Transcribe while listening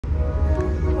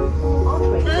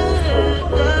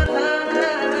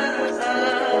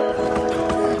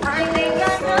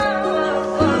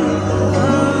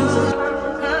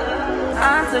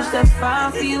that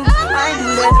fine for you. I do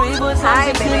that 3 more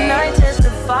times and I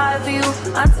testify for you.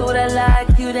 I told I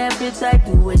like you, that bitch, I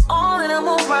do it all and I'm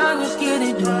around, you're scared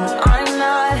to do it. I'm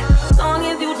not. As long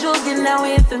as you joking now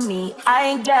in for me, I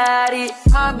ain't got it.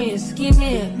 I've been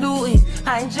scheming, looting,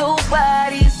 hide your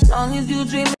body. As long as you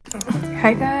dream.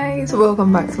 Hi guys,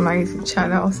 welcome back to my YouTube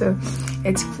channel. So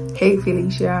it's Hey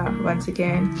Felicia once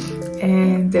again,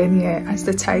 and then yeah, as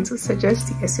the title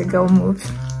suggests, yes, a girl moved.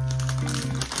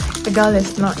 The girl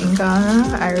is not in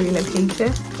Ghana. I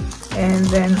relocated, and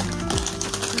then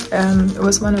it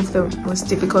was one of the most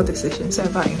difficult decisions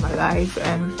ever in my life,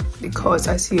 and because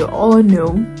as you all know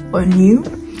or knew,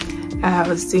 I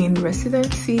was doing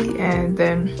residency, and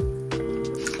then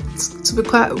to be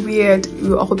quite weird,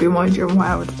 you'll all be wondering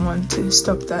why I would want to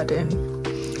stop that and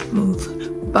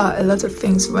move. But a lot of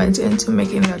things went into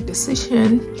making that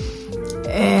decision,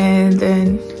 and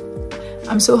then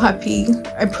I'm so happy.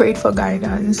 I prayed for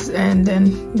guidance, and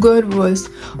then God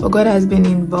has been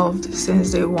involved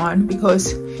since day one,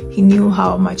 because he knew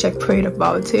how much I prayed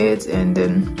about it and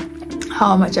then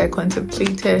how much I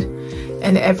contemplated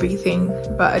and everything.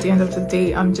 But at the end of the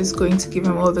day, I'm just going to give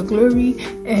him all the glory,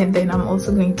 and then I'm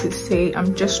also going to say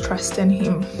I'm just trusting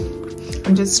him.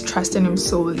 I'm just trusting him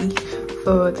solely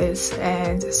for this.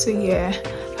 And so yeah,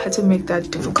 I had to make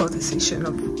that difficult decision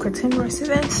of quitting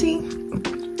residency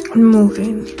and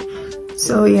moving.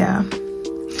 So yeah,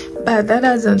 but that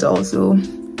doesn't also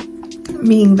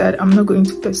mean that I'm not going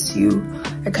to pursue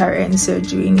a career in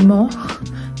surgery anymore.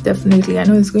 Definitely, I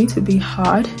know it's going to be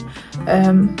hard,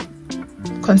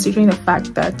 considering the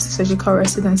fact that surgical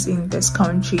residency in this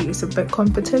country is a bit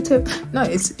competitive. No,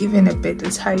 it's even a bit,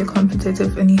 it's highly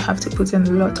competitive, and you have to put in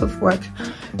a lot of work.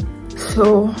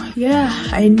 So yeah,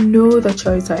 I know the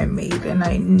choice I made, and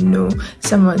I know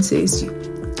someone says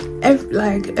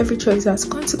every choice has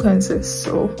consequences.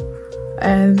 So,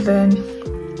 and then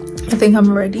I think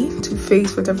I'm ready to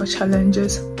face whatever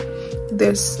challenges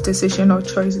this decision or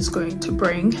choice is going to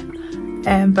bring.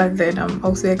 And but then I'm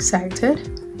also excited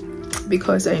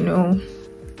because I know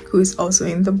who's also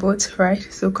in the boat, right?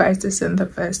 So Christ is in the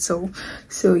vessel.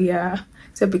 So yeah,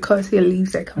 so because he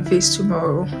leaves, I can face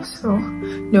tomorrow. So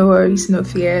no worries, no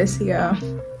fears. Yeah,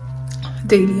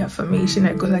 daily affirmation.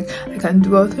 I go like, I can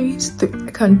do all things.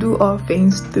 I can do all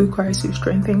things through Christ who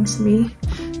strengthens me.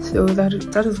 So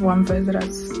that is one verse that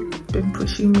has been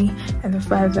pushing me, and the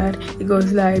fact that it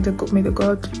goes like, may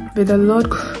the Lord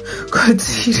God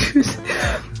Jesus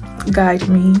guide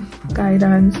me,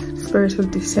 guidance, spirit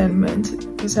of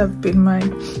discernment. These have been my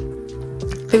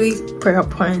daily prayer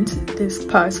points this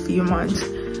past few months.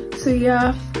 So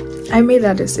yeah, I made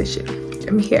that decision.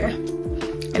 I'm here.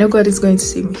 I know God is going to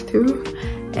see me through,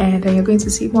 and then you're going to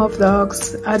see more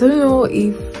vlogs. I don't know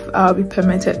if I'll be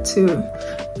permitted to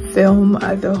film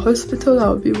at the hospital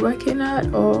I'll be working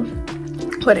at or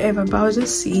whatever, but I'll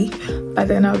just see. But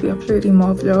then I'll be uploading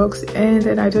more vlogs, and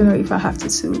then I don't know if I have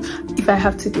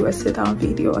to do a sit-down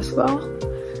video as well.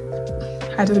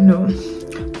 I don't know.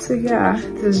 So yeah,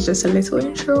 this is just a little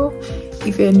intro.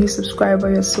 If you're a new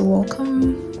subscriber, you're so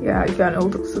welcome. Yeah, if you're an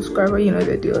old subscriber, you know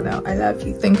the deal now. I love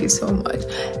you, thank you so much.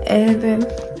 And then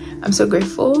I'm so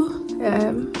grateful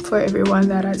for everyone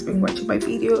that has been watching my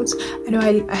videos. I know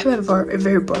I have a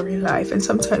very boring life, and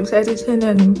sometimes editing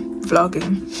and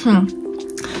vlogging,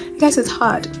 guys, it's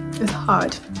hard.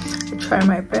 I try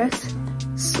my best.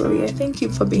 So yeah, thank you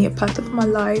for being a part of my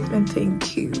life, and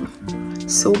thank you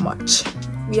so much.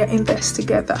 We are in this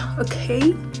together.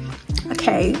 Okay,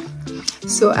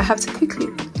 so I have to quickly,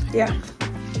 yeah,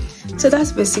 so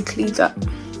that's basically that.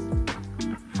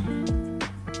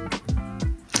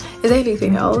 Is there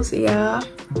anything else? Yeah,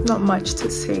 not much to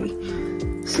say.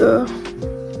 So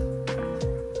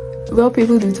well,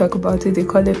 people do talk about it, they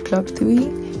call it plot 3.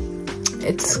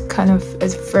 It's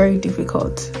a very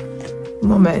difficult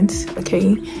moment,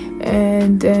 okay?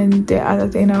 And then the other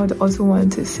thing I would also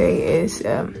want to say is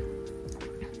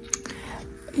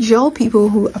y'all people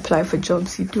who apply for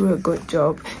jobs, you do a good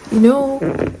job. You know,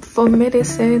 for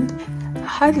medicine,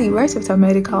 hardly right after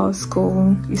medical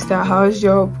school you start house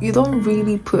job. You don't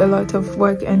really put a lot of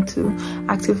work into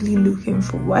actively looking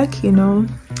for work, you know.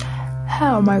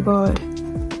 Oh my god,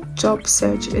 job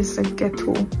search is a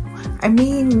ghetto. I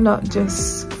mean, not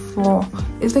just for,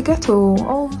 it's the ghetto.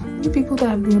 All the people that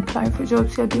have been applying for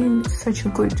jobs, you're doing such a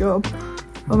good job.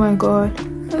 Oh my god, I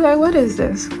was like, what is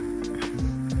this?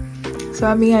 So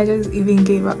I mean, I just even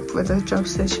gave up with the job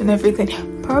search and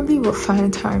everything. Probably will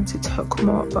find time to talk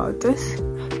more about this.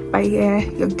 But yeah,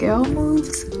 your girl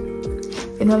moves.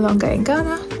 You're no longer in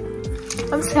Ghana.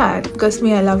 I'm sad because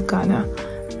me, I love Ghana.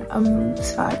 I'm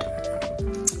sad.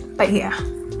 But yeah,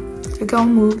 your girl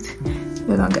moved,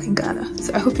 no longer in Ghana.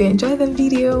 So I hope you enjoyed the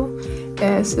video.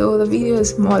 So the video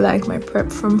is more like my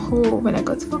prep from home when I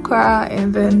got to Accra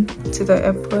and then to the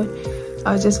airport.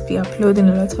 I'll just be uploading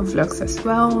a lot of vlogs as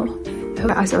well.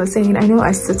 As I was saying, I know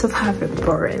I sort of have a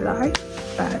boring life,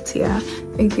 but yeah,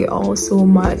 thank you all so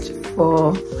much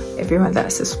for everyone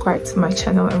that subscribed to my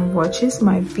channel and watches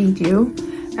my video.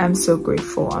 I'm so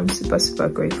grateful. I'm super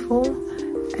grateful,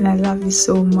 and I love you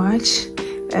so much.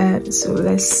 So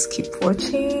let's keep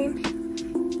watching.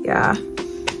 Yeah,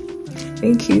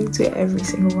 thank you to every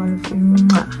single one of you.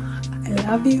 I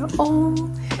love you all.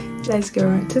 Let's get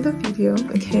right to the video.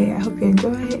 Okay, I hope you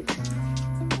enjoy it.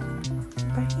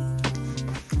 Bye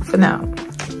for now.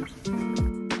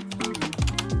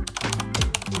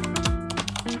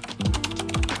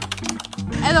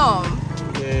 Hello.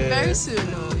 Yeah. Very soon,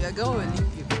 no, you're going to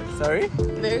leave you. Sorry?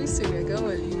 Very soon, you're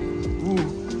going to leave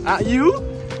you. Are you?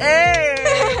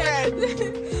 Hey!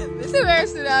 Listen, very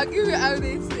soon, I'll give you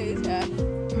updates later.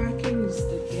 Parking is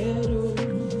the ghetto.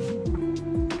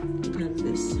 Look at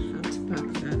this. I have to park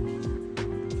that.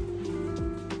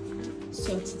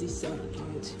 Sort this out.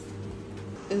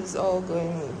 It's all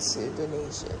going into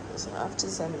donations. I have to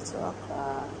send it to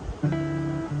Accra.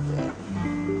 Yeah.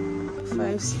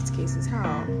 5 suitcases.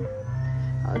 How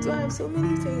do I have so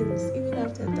many things even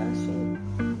after dashing?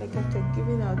 Like after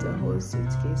giving out a whole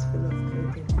suitcase full of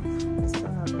clothing, I still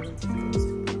have a lot of things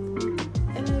to do.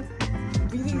 And I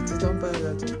really did not buy a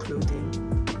lot of clothing.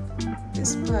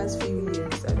 This past few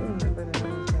years, I don't remember the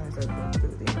number of times I bought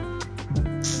clothing.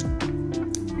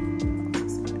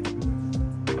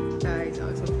 Guys,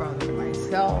 I'm so proud of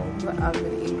myself. I've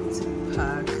been able to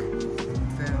pack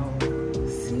well.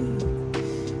 See,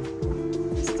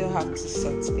 still have to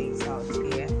sort things out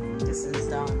here. This is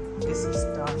done. This is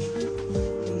done.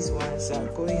 These ones are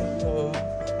going home.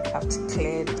 Have to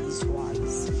clear these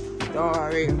ones. Don't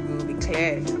worry, we'll be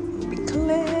cleared. We'll be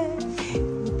cleared.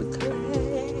 We'll be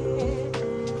cleared.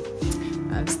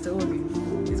 I'm still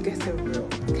it's getting real.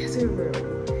 It's getting real.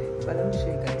 But let me show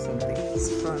you guys something. It's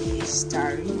from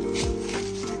History.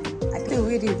 I think the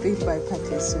way they make my pack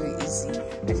is so easy.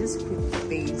 I just put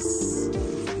face in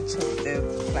each of them,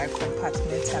 like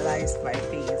compartmentalized my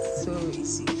face. So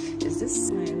easy. Is this?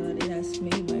 Oh my god, it has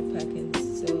made my packing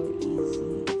so easy.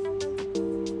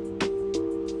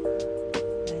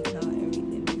 Like how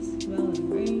everything is well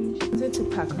arranged. I wanted to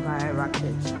pack my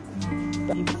racket.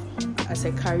 As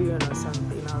I carry on or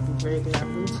something, I'll be very glad. I'm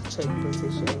going to check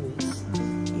British Airways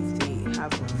if they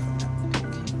have one for that.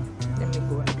 Okay, let me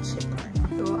go and check. Right.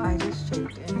 So I just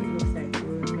checked and it looks like it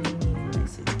will remain in my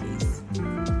suitcase.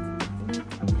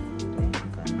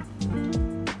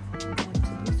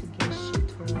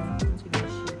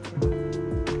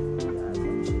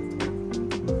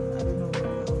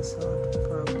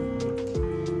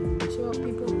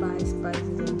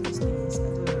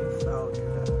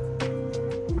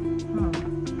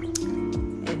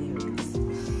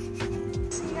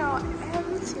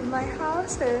 My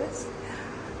house is.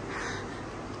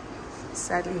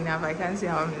 Sadly enough, I can't see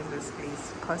how I miss this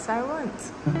place because I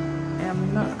want. And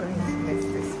I'm not going to miss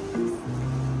this place.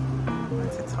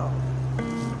 Not at all.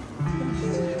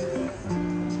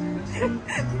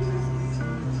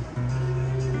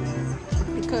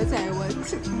 Because I want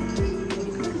to.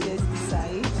 Let's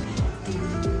decide.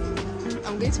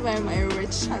 I'm going to marry my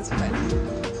rich husband.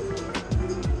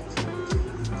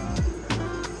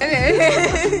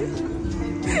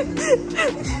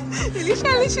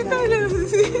 Felicia,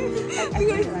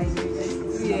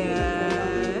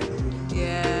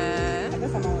 yeah.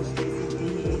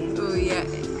 Oh yeah.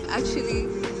 Actually,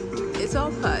 it's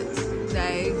all parts.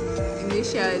 Like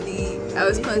initially, I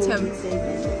was contemplating.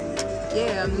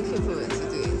 Yeah, I'm looking forward to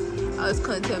doing. I was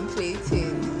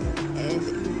contemplating, and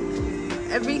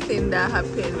everything that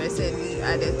happened recently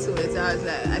added to it. I was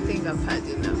like, I think I've had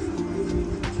enough.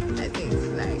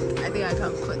 I think I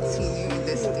can continue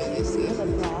this thing, you see.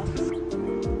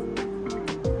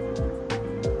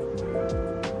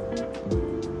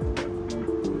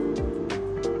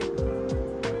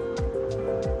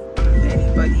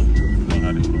 Anybody?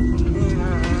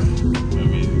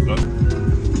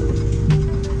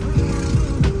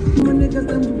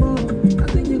 I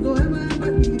think you go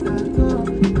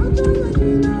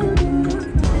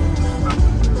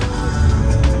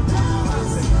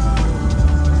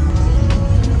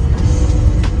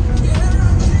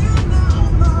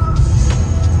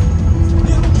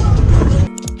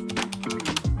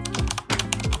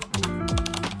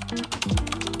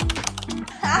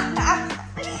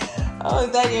Oh,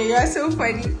 Daniel, you are so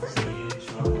funny.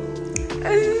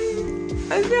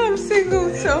 I think I'm single,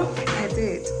 so I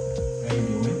did.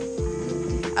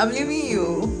 I'm leaving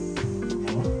you.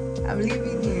 I'm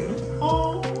leaving you.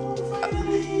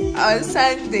 on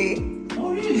Sunday.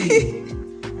 Oh, really?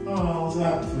 Oh, what's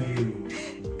that for you?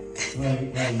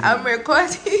 I'm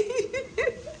recording.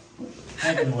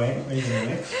 I can wait.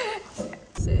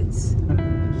 Sit.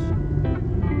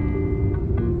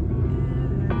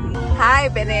 Hi,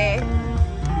 Benny.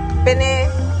 Benny.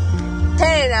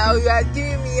 Hey, now you are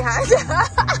giving me hand.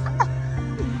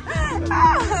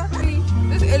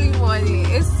 This early morning.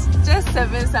 It's just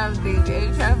 7 something.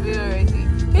 You're traveling already.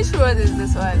 Which road is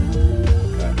this one?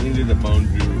 Into the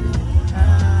boundary road.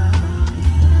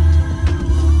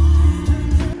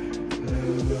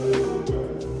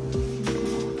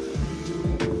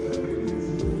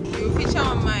 You feature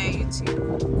on my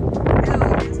YouTube. Hello,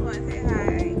 this one. Say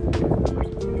hi.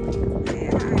 Say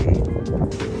hi.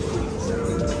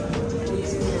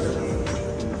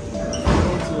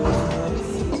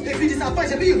 If you disappoint,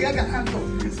 you get a hand.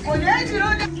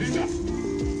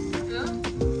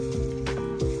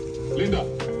 Linda,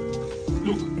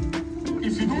 look,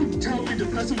 if you don't tell me the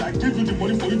person that gave you the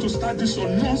money for you to start this your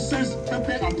nonsense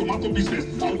pepper and tomato business,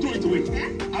 I'll throw it away.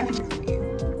 I will.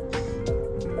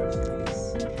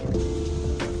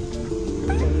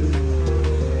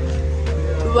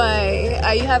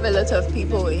 Why? You have a lot of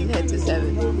people in here to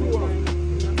serve.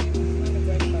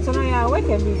 So now I work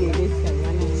every day.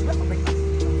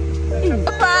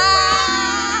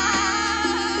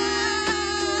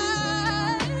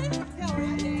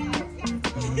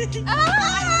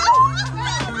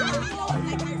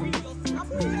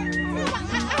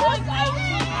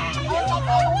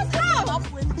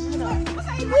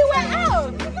 We were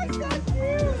out.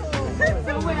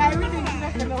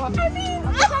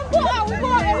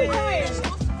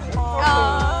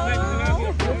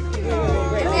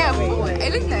 It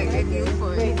looks like a new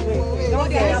phone. It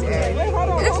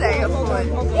looks like a phone.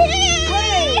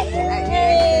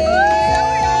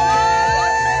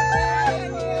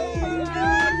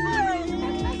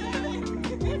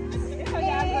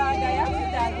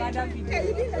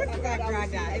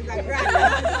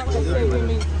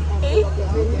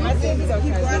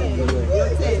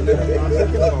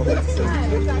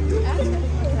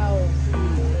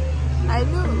 I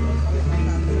know.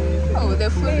 Oh, the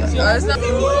food is awesome.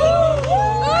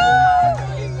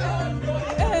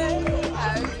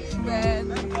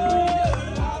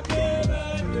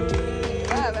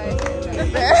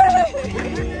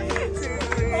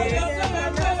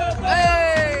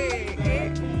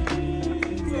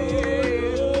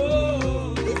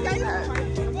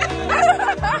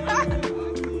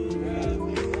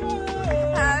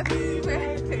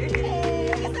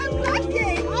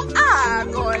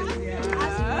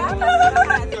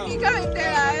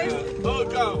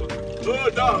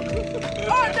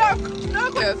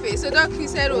 So Doc, he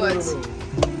said what? Is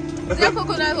that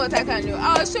coconut water can do?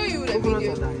 I'll show you the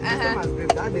video.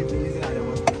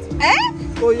 Eh?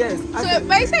 Oh yes. So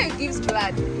but you say it gives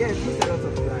blood. Yes, it gives a lot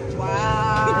of blood.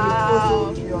 Wow.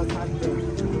 And it also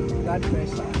cures blood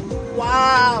pressure.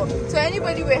 Wow. So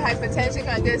anybody with hypertension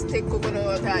can just take coconut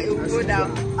water, it will go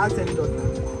down. Ask any doctor.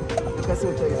 The person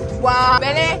will tell you. Wow.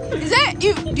 Bene, is that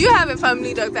you? Do you have a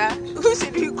family doctor? Who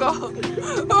should we call? Family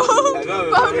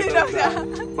doctor.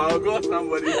 But I'll call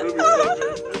somebody.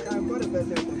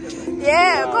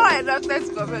 Yeah, call a doctor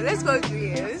to come. Let's go 3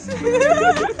 years. Yeah,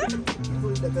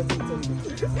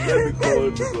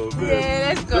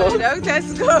 let's go. The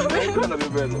doctor's coming.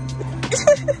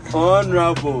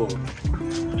 Honorable.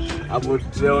 About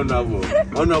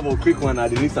honorable, quick one. I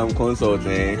need some consult.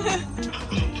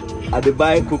 I dey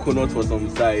buy coconut for some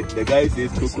side. The guy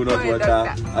says coconut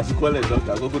water. I should call a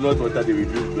doctor. Coconut water they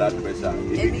reduce blood pressure.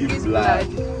 It gives blood.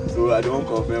 So I don't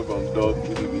confirm from dog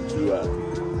if it be true.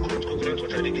 Coconut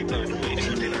water they give blood.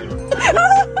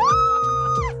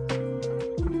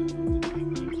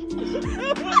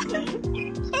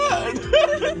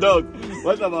 Dog,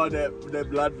 what about the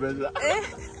blood pressure?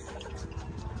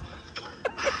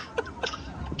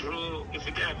 Bro, if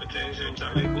you get hypertension,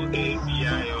 Charlie, go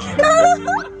ABI or...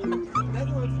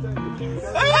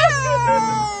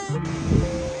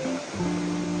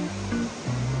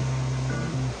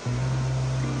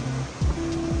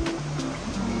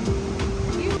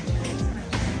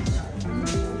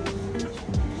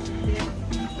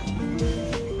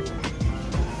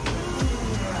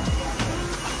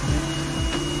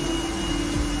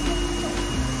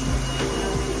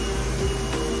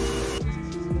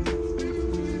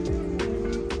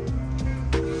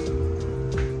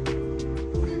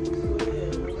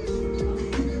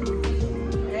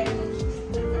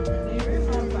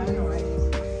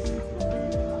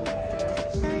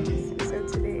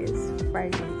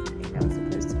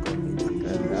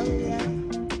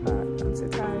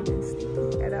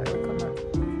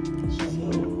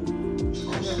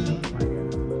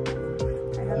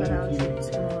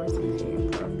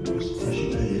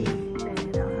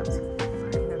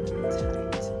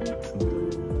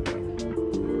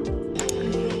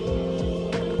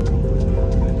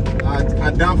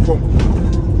 a dam form.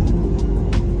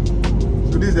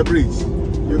 So this is the bridge.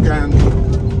 You can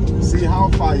see how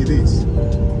far it is.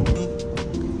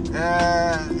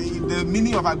 The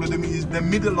meaning of agronomy is the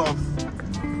middle of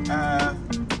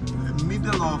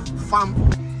farm.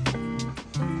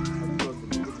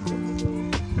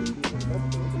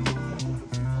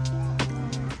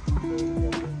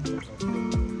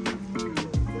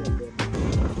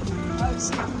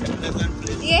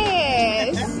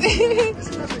 Yes.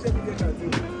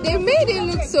 They made it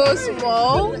look so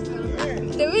small.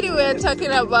 The way they were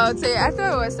talking about it, I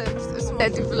thought it was a small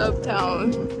developed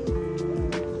town.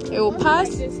 It will pass.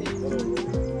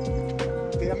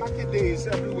 Their market day is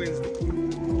every Wednesday.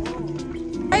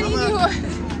 I didn't know.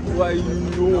 Why you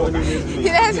know what it is?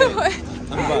 That's what.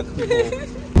 I'm back.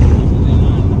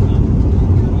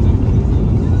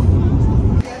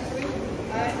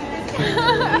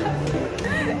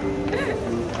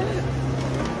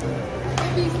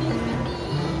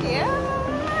 Yeah.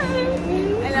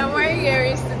 And I'm wearing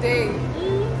earrings today.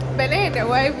 But then the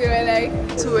wife, we were like,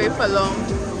 to wait for long.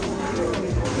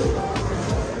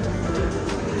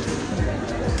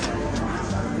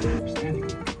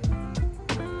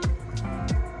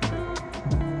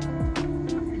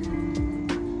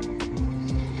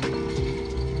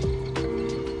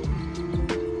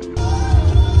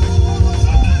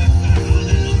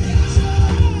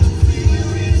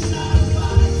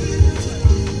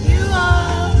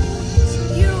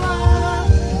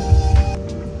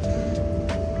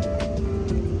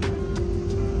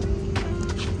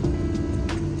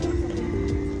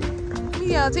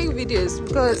 I'll take videos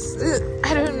because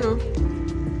I don't know.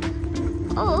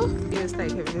 Oh, it's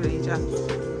like a villager.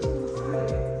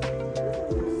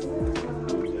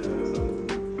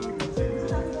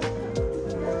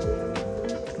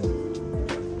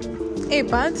 Hey,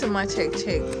 bound to my check.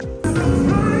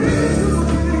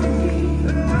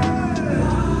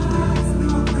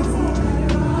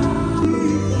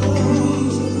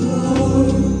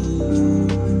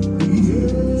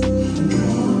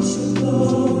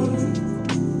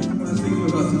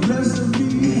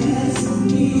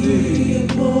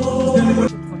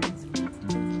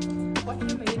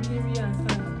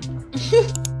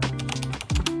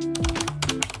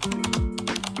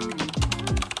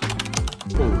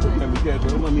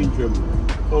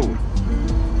 Oh.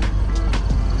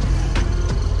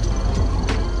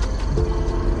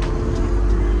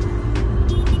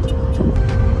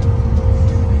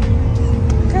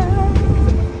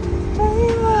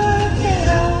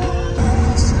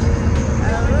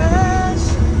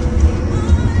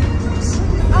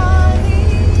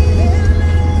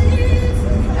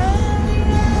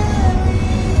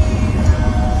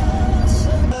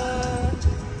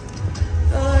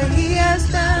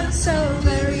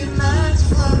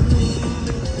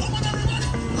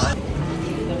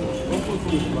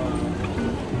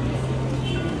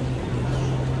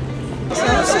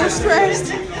 Stressed.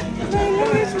 My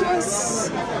luggage was.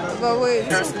 But wait.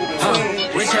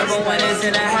 Whichever one is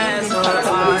in the house,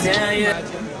 oh damn you.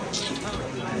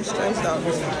 I'm stressed out.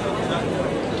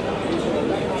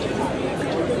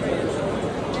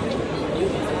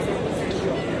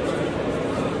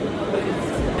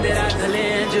 That I could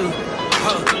lend you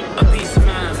a piece of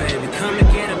mind, baby. Come and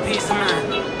get a piece of mind.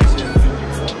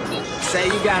 Say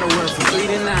you gotta work from 3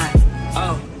 to 9.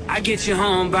 Oh, I get you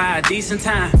home by a decent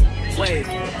time. Wait,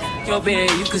 your bed,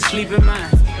 you can sleep in mine.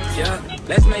 Yeah,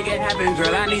 let's make it happen,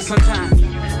 girl. I need some time.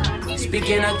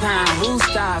 Speaking of time, who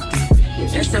stopped it?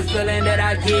 It's the feeling that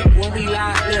I get when we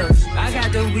lock lips. I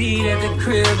got the weed at the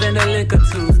crib and the liquor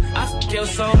too. I f your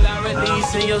soul, I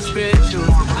release in your spiritual.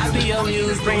 I be your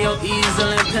muse, bring your easel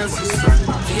and pencils.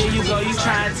 Here you go, you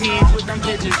try and tease with them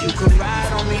pictures. You could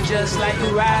ride on me just like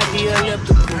you ride the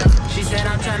elliptical. She said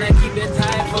I'm trying to keep it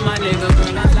tight for my nigga.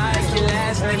 Girl, I like your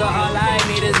last nigga, all I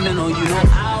need is mental. You know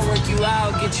I'll work you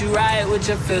out, get you right with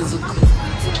your physical.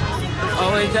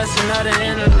 Oh wait, that's another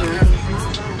interlude.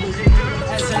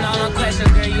 Asking all the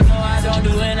questions, girl, you know I don't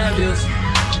do interviews.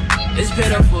 It's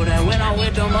pitiful that when I'm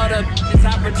with them other bitches,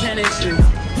 I pretend it's you.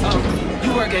 Oh,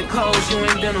 you work at Coles, you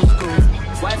in dental school.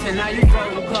 Wife and now you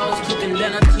broke clothes, cooking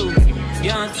dinner too.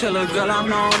 Young tiller, girl, I'm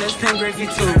known as Pin Griffey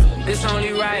too. It's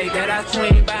only right that I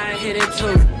swing by and hit it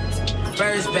too.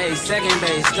 First base, second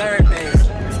base, third base.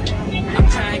 I'm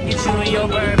trying to get you in your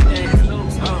birthday.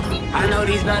 Oh, I know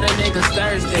these other niggas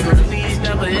thirsty, but please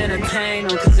never entertain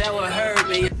them, cause that would hurt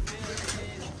me.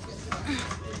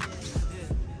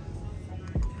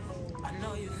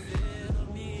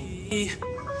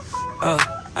 Oh,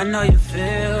 I know you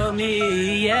feel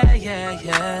me, yeah.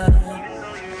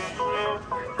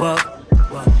 Whoa.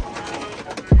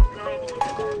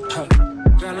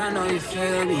 Girl, I know you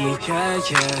feel me,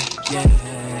 yeah.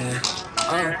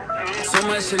 So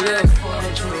much to live for,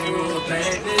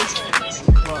 baby.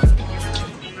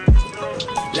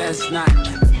 Let's not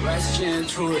rush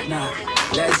into it now.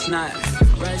 Let's not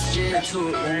rush into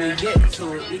it. When we get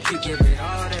to it, we can give it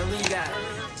all that we got.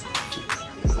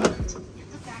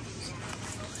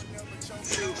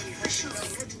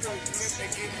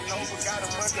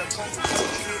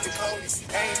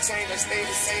 Ain't changed, I stay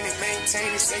the same and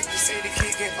maintain it. Safe to say the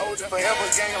kid get older. Forever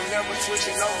gang, I'm never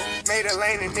switching over. Made a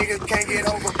lane and niggas can't get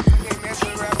over. I can't mess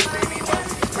with rappers, they need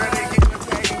over. Brother get the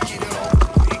bag and keep it over.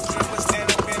 Big triple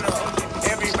stand up in the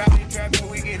ocean. Everybody trapping,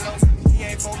 we get lost. He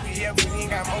ain't focused yet, but he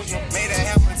ain't got motion. Made a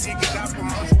half a ticket out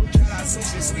promotion. Shout out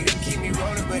sushi, sweet and keep me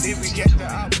rolling. But if we get the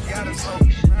op, we gotta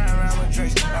smoke. Ride around with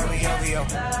Drake, OVO.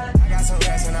 I got some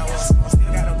gas and I want some.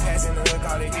 Still got no pass in the hood,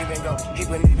 call it give and go. Keep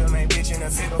a nigga, man, bitch in a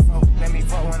figure four. Let me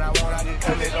fuck when I want, I just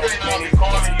cut it off.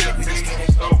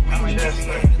 I'm a nigga,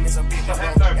 it's a big deal.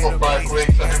 For 5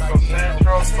 weeks, I have some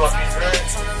Central, Fluffy Red,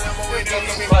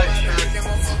 Light Shirt.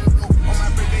 On my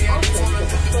birthday, I just wanna do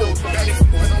the food. Got it for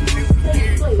one on the years.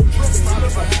 Follow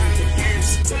for 100 years.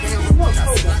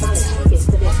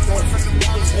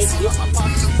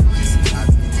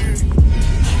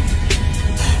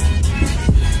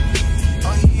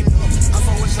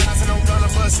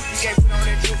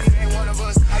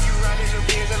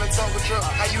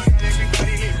 How you got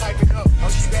everybody lit, pipe it up. Oh,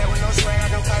 she bad with no swag, I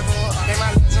don't pipe her up. They my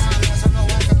last on my last, I know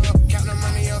walk her up. Count the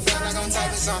money up, feel like I'm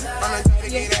typing some. I'm the type to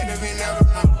get active and never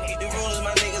come. Keep the rules,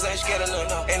 my niggas ain't scared of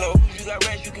none. Ain't no rules, you got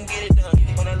rats, you can get it done.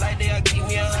 On a light day, I keep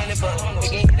me 100 bucks.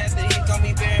 We can hit after he call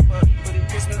me very fun. For the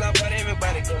Christmas, I bought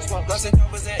everybody. Lost and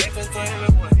covers and F's for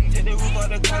everyone. Take the roof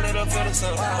out the car, let her feel the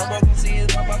sun. I'm broke, see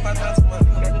his pop up, I got some money.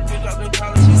 Got the bitch out the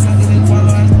collar, she suck it and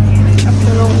follow us.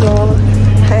 Afternoon vlog.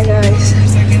 Hi guys.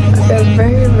 After a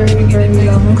very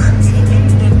long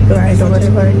ride or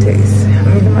whatever it is,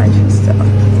 I'm in Manchester.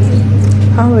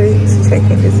 How are we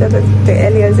checking this? The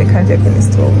earliest they can check in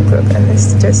is 12 o'clock and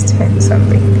it's just 10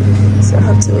 something. So I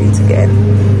have to wait again.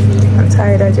 I'm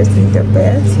tired, I just need a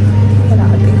bed and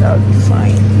I think I'll be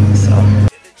fine. So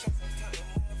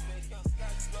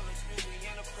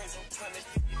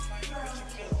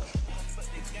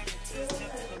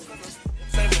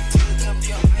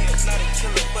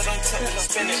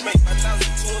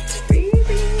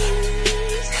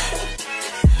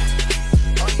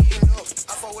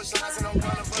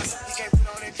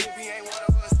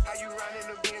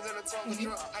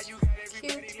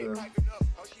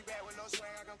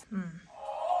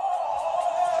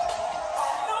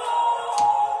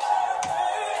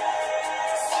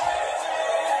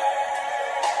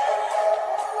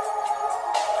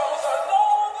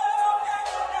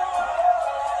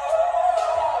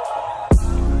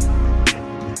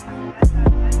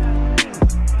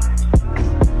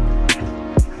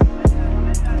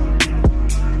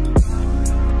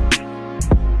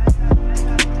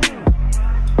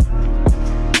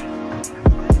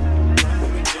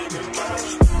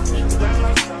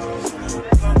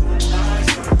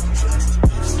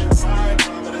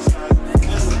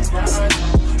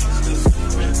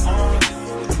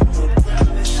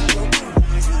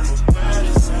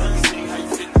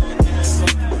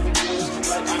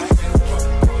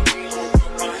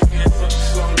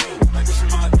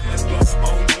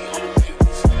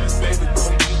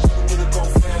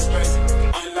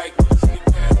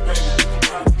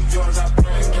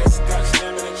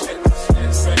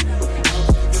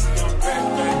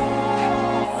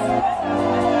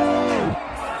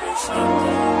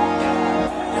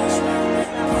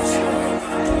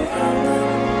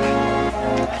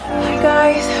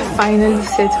finally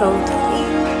settled.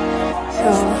 So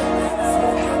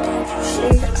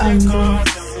I'm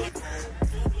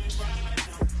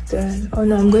then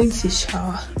I'm going to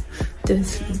shower, then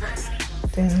sleep,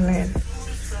 then learn.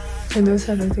 And those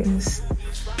are the things,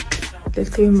 the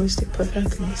three most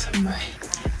important things for me.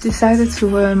 Decided to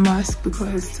wear a mask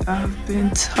because I've been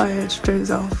tired,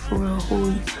 stressed out for a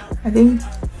whole, I think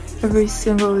every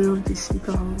single day of this week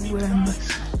I'll wear a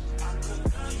mask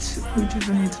to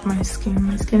rejuvenate my skin.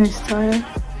 My skin is tired,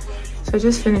 so I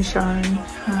just finished showering.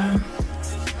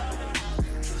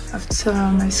 After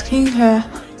my skincare,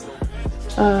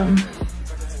 I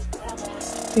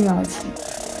think I'll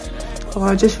sleep or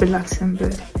I'll just relax in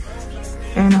bed.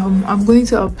 And I'm going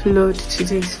to upload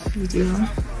today's video.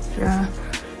 Yeah,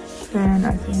 then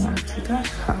I think after that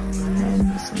I will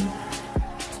learn some.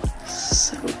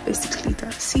 So basically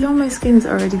that. See how my skin is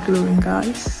already glowing,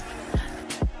 guys.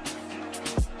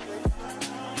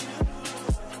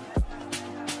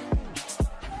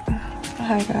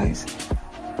 Hi guys.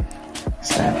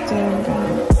 So after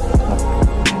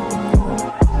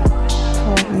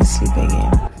asleep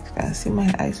again. You can see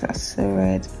my eyes are so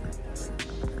red.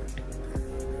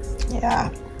 Yeah.